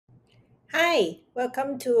Hi,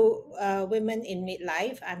 welcome to Women in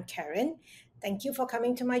Midlife. I'm Karen. Thank you for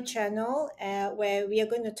coming to my channel where we are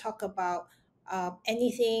going to talk about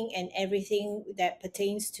anything and everything that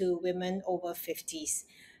pertains to women over 50s.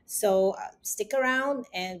 So stick around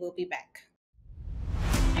and we'll be back.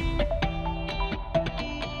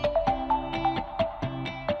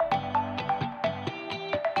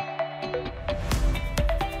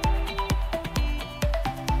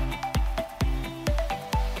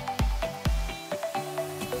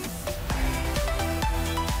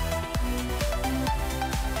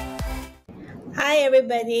 Hi,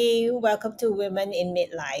 everybody. Welcome to Women in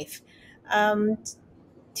Midlife. Um,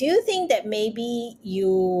 do you think that maybe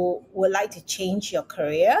you would like to change your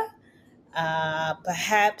career?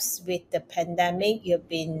 Perhaps with the pandemic, you've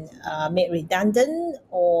been made redundant,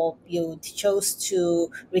 or you chose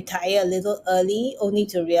to retire a little early only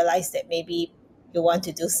to realize that maybe you want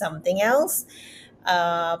to do something else.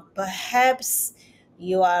 Perhaps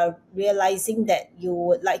you are realizing that you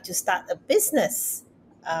would like to start a business,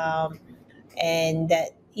 and that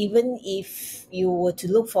even if you were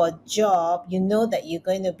to look for a job, you know that you're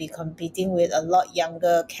going to be competing with a lot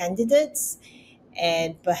younger candidates,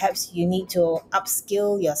 and perhaps you need to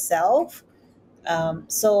upskill yourself.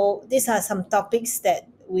 So these are some topics that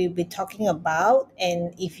we'll be talking about.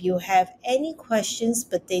 And if you have any questions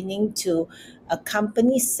pertaining to a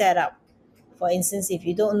company setup, for instance, if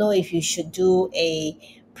you don't know if you should do a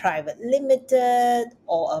private limited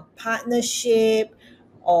or a partnership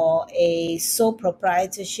or a sole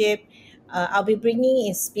proprietorship, I'll be bringing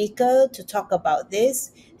in speaker to talk about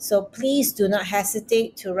this. So please do not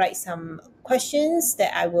hesitate to write some questions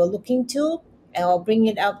that I will look into, and I'll bring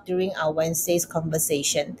it up during our Wednesday's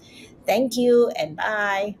conversation. Thank you and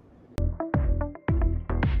bye.